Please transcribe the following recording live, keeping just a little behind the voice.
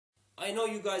I know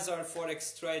you guys are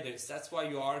Forex traders, that's why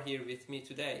you are here with me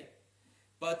today.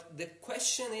 But the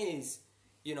question is,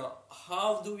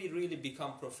 how do we really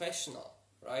become professional,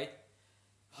 right?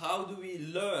 How do we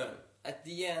learn? At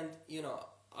the end,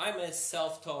 I'm a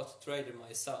self-taught trader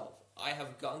myself. I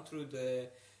have gone through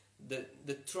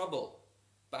the trouble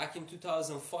back in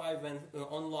 2005 when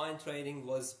online trading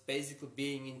was basically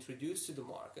being introduced to the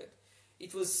market.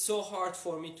 It was so hard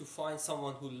for me to find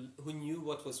someone who knew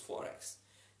what was Forex.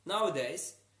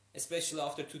 Nowadays, especially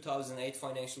after 2008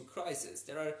 financial crisis,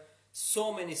 there are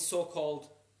so many so-called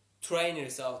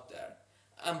trainers out there.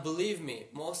 And believe me,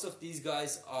 most of these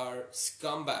guys are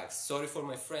scumbags. Sorry for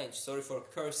my French, sorry for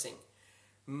cursing.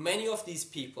 Many of these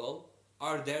people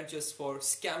are there just for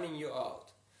scamming you out.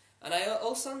 And I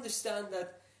also understand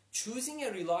that choosing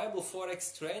a reliable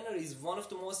Forex trainer is one of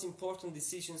the most important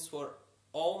decisions for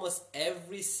almost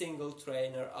every single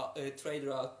trader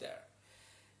out there.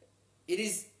 It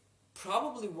is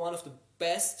probably one of the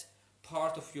best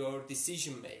part of your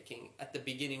decision making at the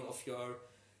beginning of your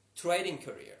trading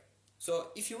career. So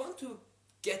if you want to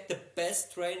get the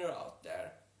best trainer out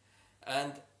there,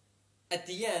 and at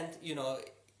the end,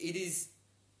 it is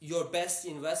your best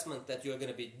investment that you're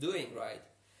going to be doing, right?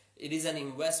 It is an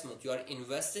investment. You are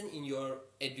investing in your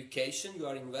education, you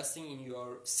are investing in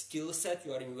your skill set,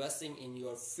 you are investing in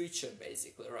your future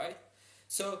basically, right?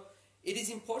 So it is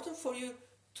important for you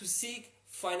to seek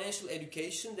financial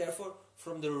education, therefore,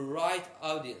 from the right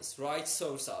audience, right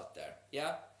source out there,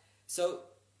 yeah? So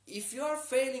if you are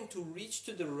failing to reach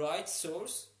to the right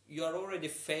source, you are already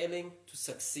failing to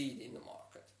succeed in the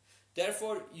market.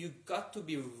 Therefore, you got to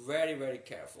be very, very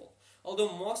careful.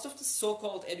 Although most of the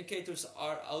so-called educators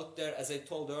are out there, as I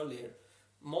told earlier,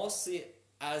 mostly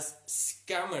as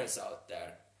scammers out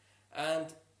there. And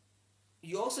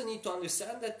you also need to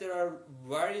understand that there are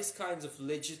various kinds of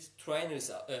legit trainers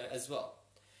as well.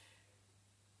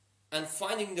 And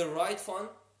finding the right one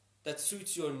that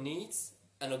suits your needs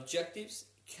and objectives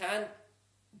can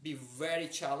be very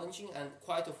challenging, and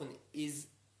quite often is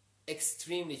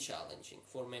extremely challenging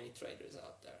for many traders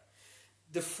out there.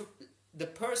 The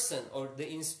person or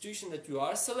the institution that you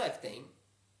are selecting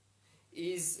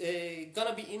is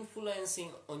gonna be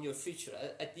influencing on your future.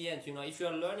 At the end, if you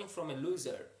are learning from a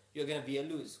loser, you're gonna be a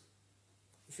loser.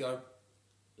 If you are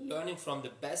learning from the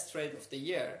best trader of the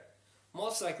year,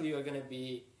 most likely you're gonna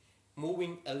be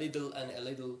moving a little and a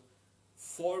little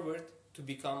forward to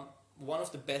become one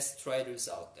of the best traders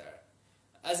out there.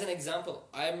 As an example,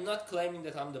 I am not claiming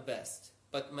that I'm the best,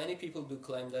 but many people do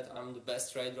claim that I'm the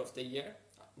best trader of the year.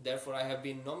 Therefore, I have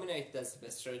been nominated as the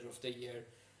best trader of the year,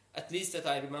 at least that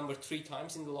I remember 3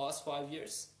 times in the last 5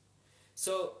 years.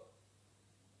 So,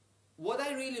 what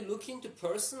I really look into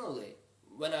personally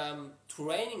when I'm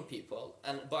training people,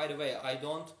 and by the way, I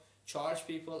don't charge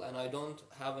people and I don't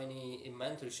have any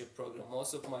mentorship program.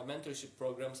 Most of my mentorship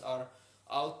programs are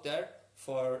out there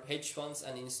for hedge funds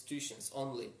and institutions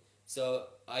only. So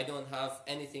I don't have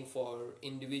anything for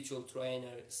individual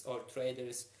trainers or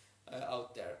traders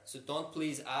out there. So don't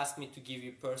please ask me to give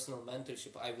you personal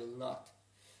mentorship. I will not.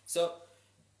 So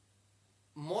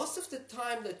most of the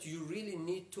time that you really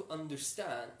need to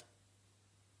understand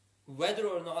whether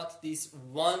or not this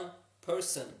one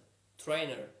person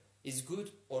trainer is good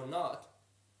or not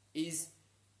is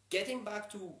getting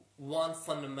back to one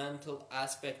fundamental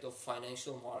aspect of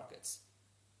financial markets.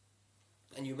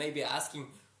 And you may be asking,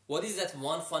 what is that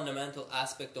one fundamental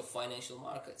aspect of financial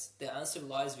markets? The answer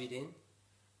lies within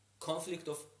conflict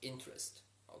of interest.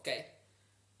 Okay?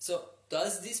 So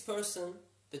does this person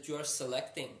that you are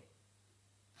selecting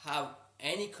have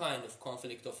any kind of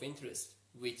conflict of interest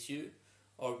with you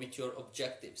or with your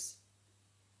objectives?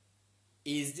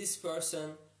 Is this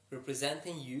person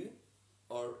representing you,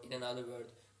 or in another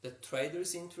word, the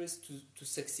trader's interest to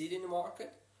succeed in the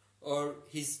market, or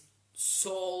his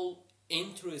sole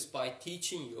interest by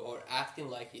teaching you or acting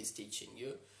like he's teaching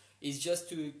you is just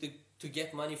to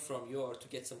get money from you or to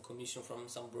get some commission from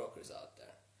some brokers out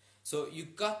there? So you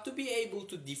got to be able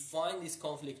to define this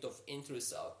conflict of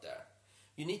interest out there.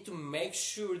 You need to make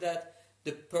sure that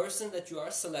the person that you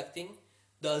are selecting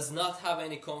does not have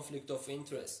any conflict of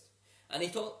interest. And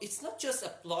it's not just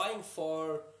applying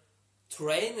for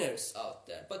trainers out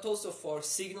there, but also for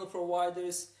signal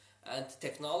providers and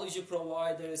technology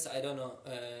providers, I don't know,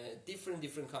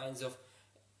 different kinds of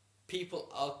people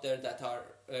out there that are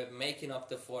making up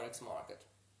the Forex market.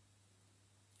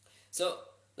 So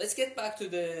let's get back to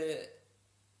the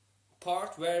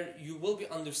part where you will be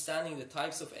understanding the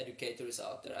types of educators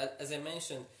out there. As I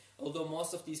mentioned, although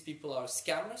most of these people are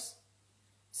scammers,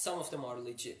 some of them are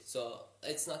legit. So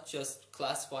let's not just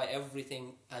classify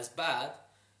everything as bad.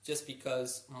 just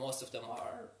because most of them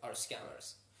are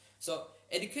scammers. So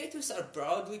educators are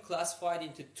broadly classified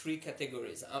into three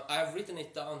categories. I've written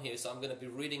it down here, so I'm going to be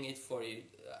reading it for you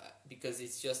because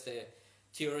it's just a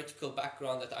theoretical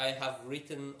background that I have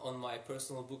written on my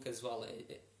personal book as well.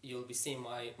 You'll be seeing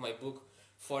my book,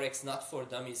 Forex Not for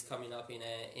Dummies, coming up in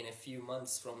a few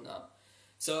months from now.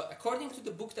 So according to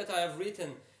the book that I have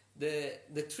written,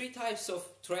 the three types of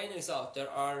trainers out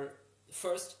there are,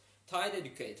 first, tied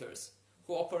educators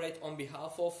who operate on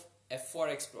behalf of a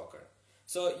Forex broker.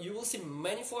 So you will see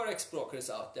many Forex brokers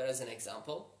out there, as an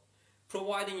example,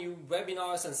 providing you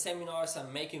webinars and seminars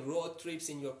and making road trips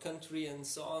in your country and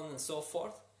so on and so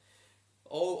forth.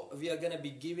 Oh, we are going to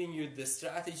be giving you the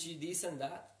strategy, this and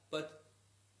that. But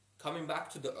coming back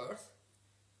to the earth,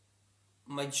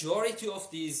 majority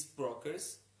of these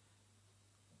brokers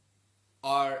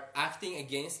are acting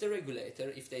against the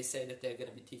regulator if they say that they're going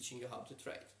to be teaching you how to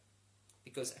trade.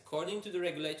 Because according to the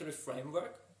regulatory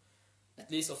framework, at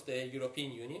least of the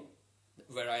European Union,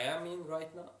 where I am in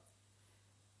right now,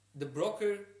 the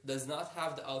broker does not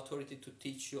have the authority to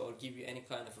teach you or give you any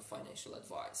kind of a financial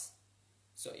advice.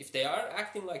 So if they are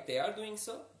acting like they are doing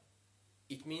so,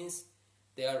 it means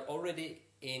they are already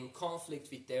in conflict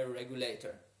with their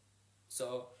regulator.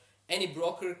 So any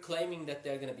broker claiming that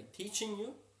they're going to be teaching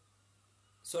you,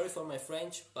 sorry for my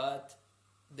French, but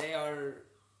they are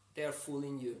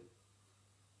fooling you.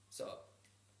 So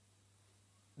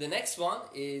the next one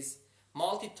is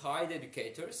multi-tied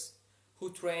educators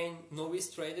who train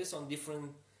novice traders on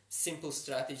different simple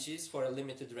strategies for a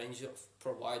limited range of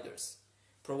providers.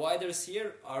 Providers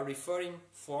here are referring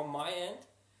from my end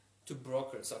to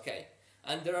brokers, okay?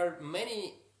 And there are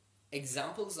many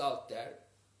examples out there,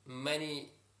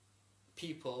 many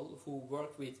people who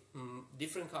work with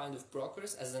different kind of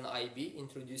brokers as an IB,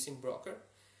 introducing broker,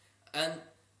 and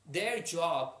their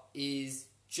job is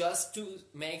just to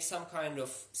make some kind of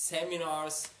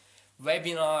seminars,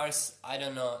 webinars, I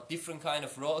don't know, different kind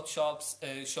of road shows,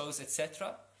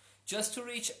 etc., just to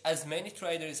reach as many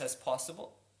traders as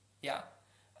possible, yeah.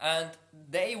 And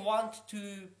they want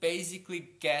to basically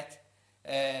get,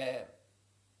 as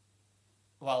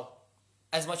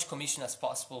much commission as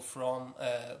possible from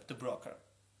the broker,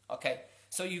 okay?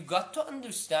 So you got to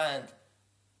understand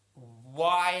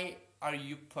why are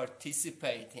you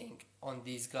participating on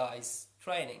these guys'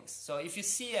 trainings. So if you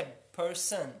see a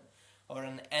person or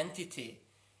an entity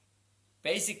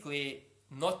basically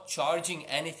not charging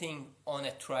anything on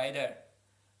a trader,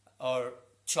 or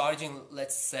charging,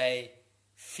 let's say,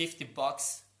 $50,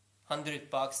 $100,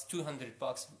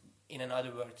 $200, in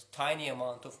another word, tiny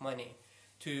amount of money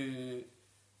to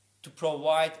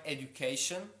provide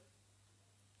education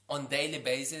on daily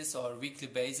basis or weekly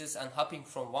basis and hopping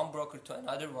from one broker to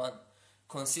another one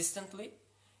consistently,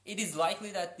 it is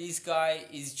likely that this guy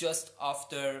is just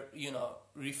after,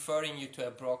 referring you to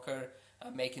a broker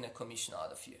and making a commission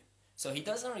out of you. So he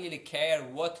doesn't really care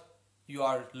what you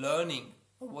are learning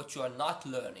or what you are not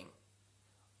learning.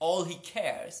 All he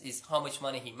cares is how much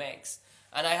money he makes.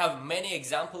 And I have many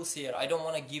examples here. I don't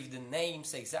want to give the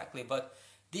names exactly, but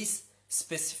this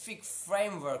specific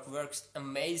framework works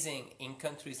amazing in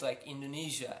countries like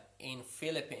Indonesia, in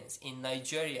Philippines, in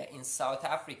Nigeria, in South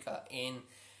Africa, in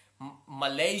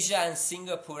Malaysia and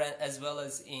Singapore, as well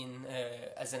as in,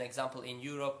 as an example, in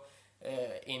Europe,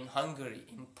 in Hungary,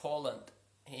 in Poland,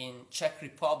 in Czech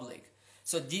Republic.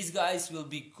 So these guys will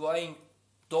be going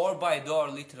door by door,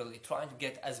 literally, trying to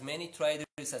get as many traders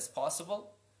as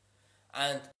possible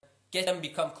and get them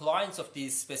become clients of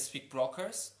these specific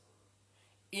brokers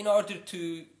in order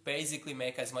to basically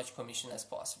make as much commission as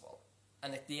possible.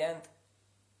 And at the end,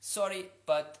 sorry,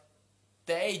 but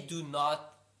they do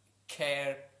not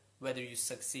care whether you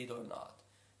succeed or not.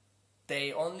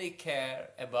 They only care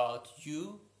about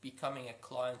you becoming a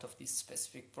client of this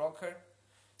specific broker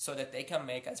so that they can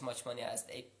make as much money as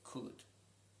they could.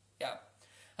 Yeah.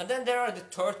 And then there are the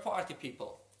third party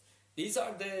people. These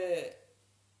are the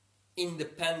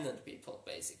independent people,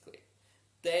 basically.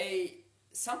 They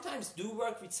sometimes do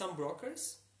work with some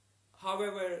brokers.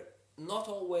 However, not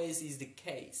always is the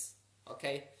case,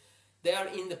 okay? They are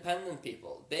independent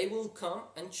people. They will come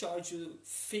and charge you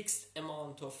fixed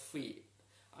amount of fee.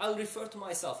 I'll refer to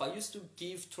myself. I used to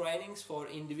give trainings for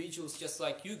individuals just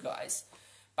like you guys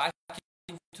back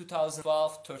in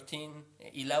 2012, 13,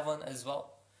 11 as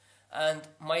well. And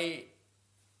my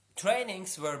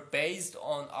trainings were based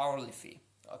on hourly fee.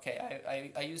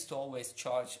 Okay, I used to always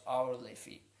charge hourly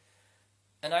fee.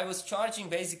 And I was charging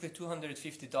basically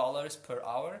 $250 per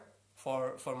hour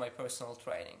for my personal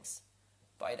trainings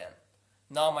by then.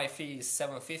 Now my fee is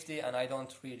 $750, and I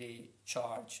don't really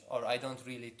charge, or I don't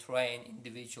really train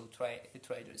individual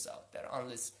traders out there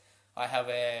unless I have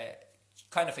a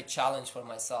kind of a challenge for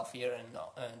myself here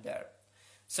and there.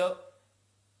 So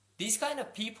these kind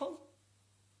of people,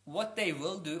 what they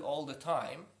will do all the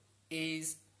time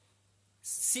is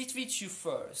sit with you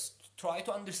first, try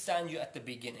to understand you at the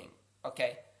beginning,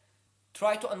 okay?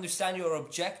 Try to understand your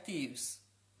objectives,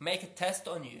 make a test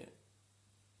on you,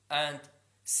 and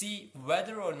see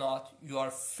whether or not you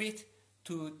are fit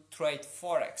to trade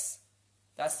Forex.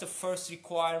 That's the first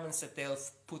requirements that they'll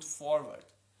put forward.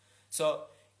 So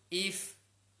if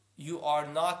you are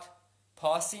not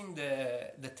passing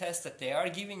the test that they are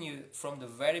giving you from the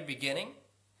very beginning,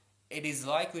 it is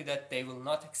likely that they will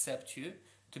not accept you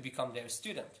to become their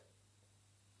student.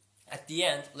 At the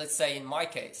end, let's say in my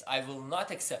case, I will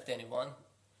not accept anyone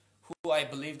who I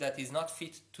believe that is not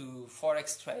fit to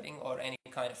Forex trading or any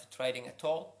kind of trading at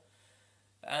all,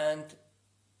 and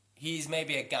he is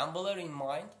maybe a gambler in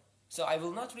mind, so I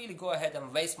will not really go ahead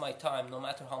and waste my time no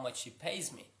matter how much he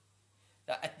pays me.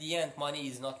 At the end, money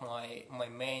is not my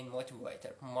main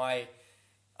motivator.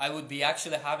 I would be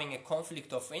actually having a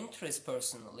conflict of interest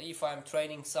personally if I'm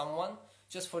trading someone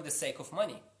just for the sake of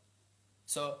money.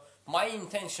 So my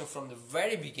intention from the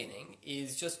very beginning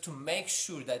is just to make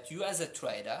sure that you as a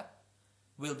trader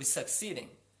will be succeeding,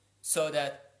 so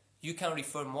that you can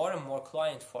refer more and more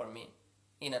clients for me.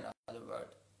 In another word,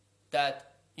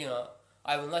 that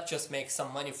I will not just make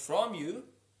some money from you,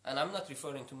 and I'm not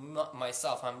referring to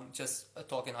myself, I'm just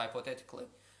talking hypothetically,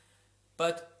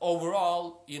 but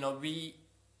overall,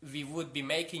 we would be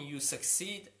making you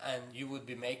succeed and you would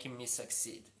be making me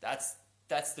succeed. That's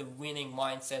the winning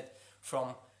mindset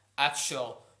from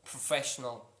actual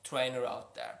professional trainer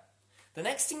out there. The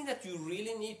next thing that you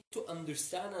really need to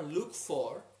understand and look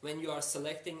for when you are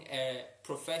selecting a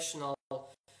professional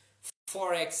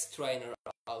Forex trainer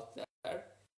out there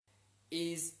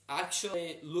is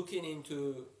actually looking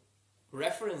into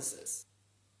references.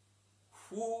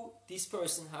 Who this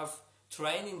person have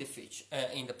trained in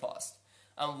the past,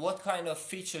 and what kind of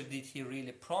feature did he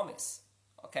really promise?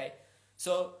 Okay,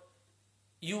 so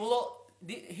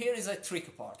here is a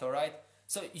tricky part, all right?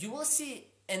 So you will see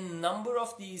a number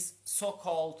of these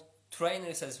so-called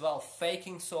trainers as well,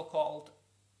 faking so-called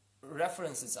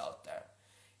references out there.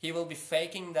 He will be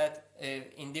faking that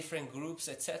in different groups,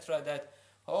 etc., that,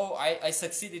 oh, I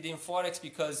succeeded in Forex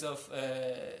because of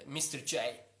Mr.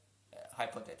 J,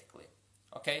 hypothetically.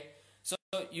 Okay? So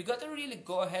you got to really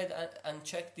go ahead and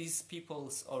check these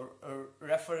people's or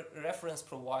reference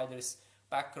providers'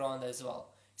 background as well.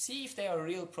 See if they are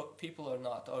real people or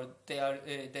not, or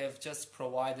they've just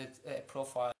provided a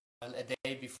profile a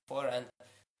day before, and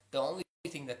the only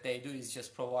thing that they do is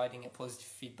just providing a positive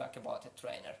feedback about a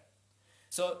trainer.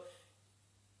 So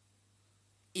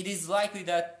it is likely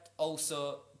that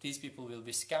also these people will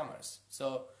be scammers.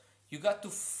 So you got to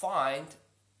find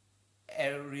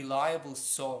a reliable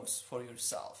source for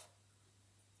yourself.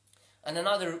 And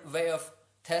another way of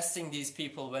testing these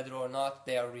people whether or not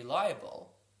they are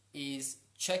reliable is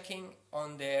checking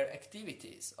on their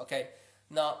activities. Okay,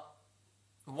 now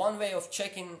one way of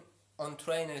checking on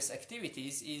trainers'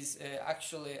 activities is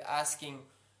actually asking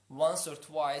once or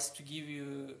twice to give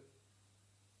you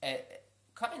a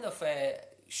kind of a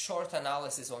short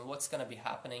analysis on what's going to be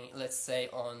happening, let's say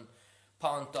on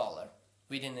pound dollar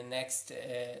within the next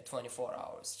 24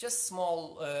 hours. Just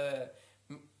small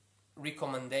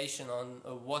recommendation on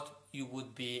what you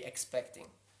would be expecting.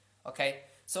 Okay,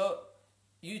 so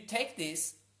you take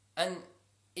this, and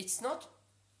it's not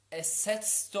a set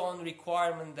stone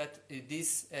requirement that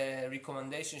this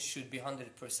recommendation should be 100%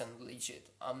 legit.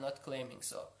 I'm not claiming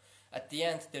so. At the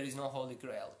end, there is no holy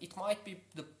grail. It might be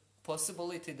the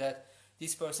possibility that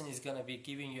this person is going to be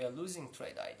giving you a losing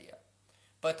trade idea.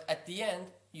 But at the end,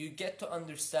 you get to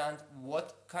understand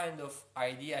what kind of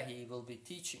idea he will be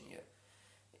teaching you.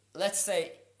 Let's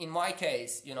say, in my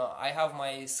case, I have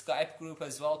my Skype group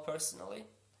as well personally,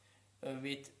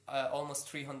 with almost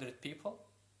 300 people.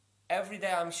 Every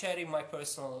day I'm sharing my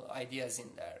personal ideas in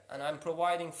there, and I'm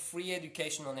providing free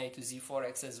education on A to Z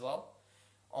Forex as well,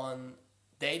 on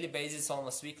daily basis,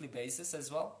 almost weekly basis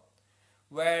as well,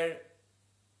 where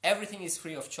everything is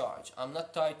free of charge. I'm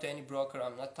not tied to any broker,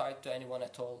 I'm not tied to anyone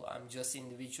at all, I'm just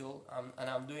individual, and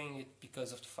I'm doing it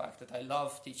because of the fact that I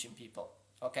love teaching people.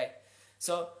 Okay,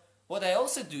 so what I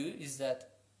also do is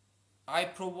that I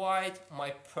provide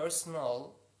my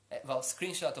personal,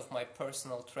 screenshot of my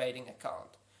personal trading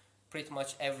account pretty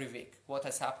much every week, what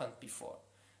has happened before.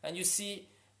 And you see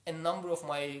a number of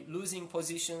my losing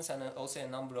positions and also a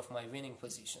number of my winning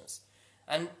positions.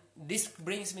 And this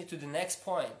brings me to the next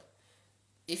point.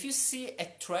 if you see a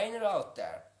trainer out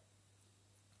there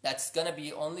that's gonna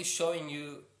be only showing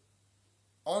you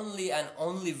only and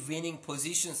only winning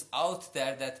positions out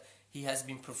there that he has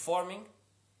been performing,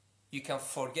 you can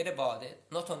forget about it.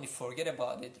 Not only forget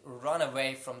about it, run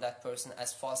away from that person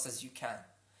as fast as you can,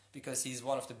 because he's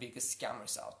one of the biggest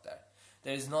scammers out there.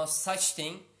 There is no such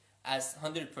thing as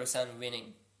 100%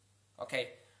 winning. Okay,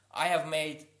 I have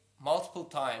made multiple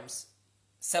times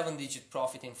 7-digit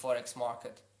profit in Forex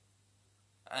market,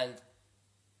 and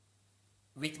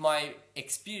with my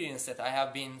experience that I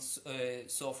have been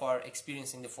so far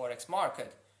experiencing the Forex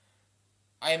market,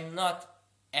 I am not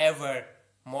ever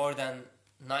more than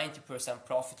 90%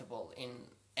 profitable in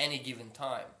any given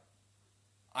time.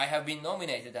 I have been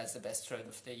nominated as the best trader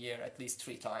of the year at least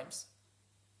 3 times.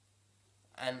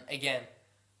 And again,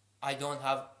 I don't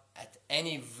have at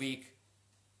any week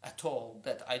at all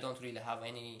that I don't really have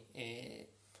any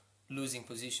losing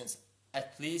positions.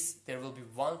 At least there will be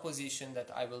one position that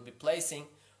I will be placing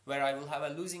where I will have a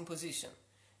losing position.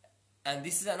 And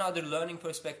this is another learning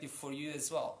perspective for you as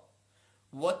well.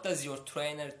 What does your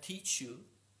trainer teach you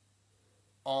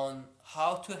on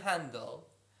how to handle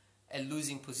a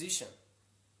losing position?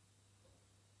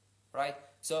 Right?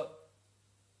 So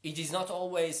it is not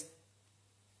always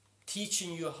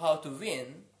teaching you how to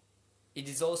win. It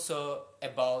is also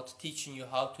about teaching you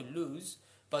how to lose,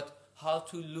 but how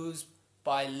to lose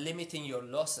by limiting your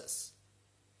losses.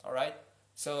 All right?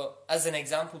 So as an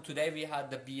example, today we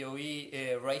had the BOE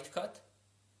rate cut.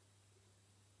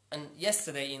 And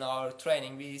yesterday in our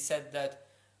training we said that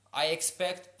I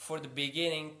expect for the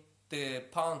beginning the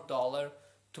pound dollar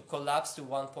to collapse to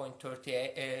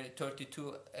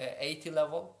 1.3280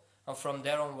 level, and from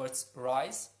there onwards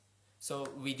rise. So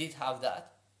we did have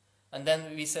that. And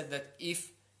then we said that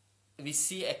if we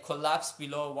see a collapse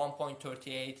below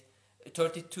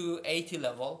 1.3280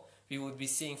 level, we would be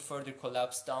seeing further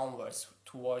collapse downwards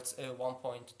towards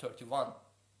 1.31,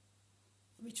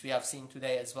 which we have seen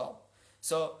today as well.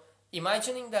 So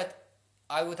imagining that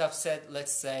I would have said,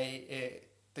 let's say,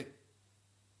 the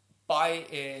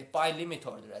buy limit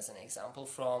order as an example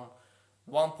from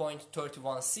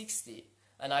 1.3160,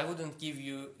 and I wouldn't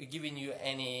giving you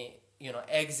any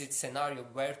exit scenario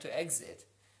where to exit.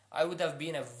 I would have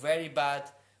been a very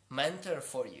bad mentor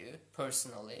for you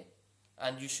personally,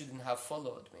 and you shouldn't have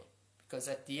followed me, because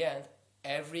at the end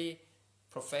every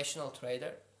professional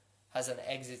trader has an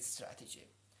exit strategy.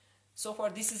 So far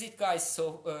this is it, guys.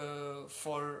 So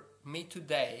for me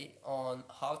today on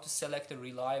how to select a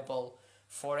reliable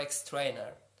Forex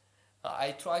trainer,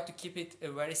 I tried to keep it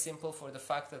very simple for the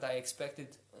fact that I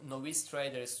expected novice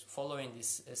traders following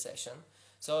this session.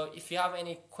 So if you have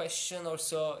any question or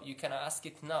so, you can ask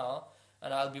it now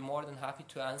and I'll be more than happy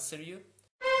to answer you.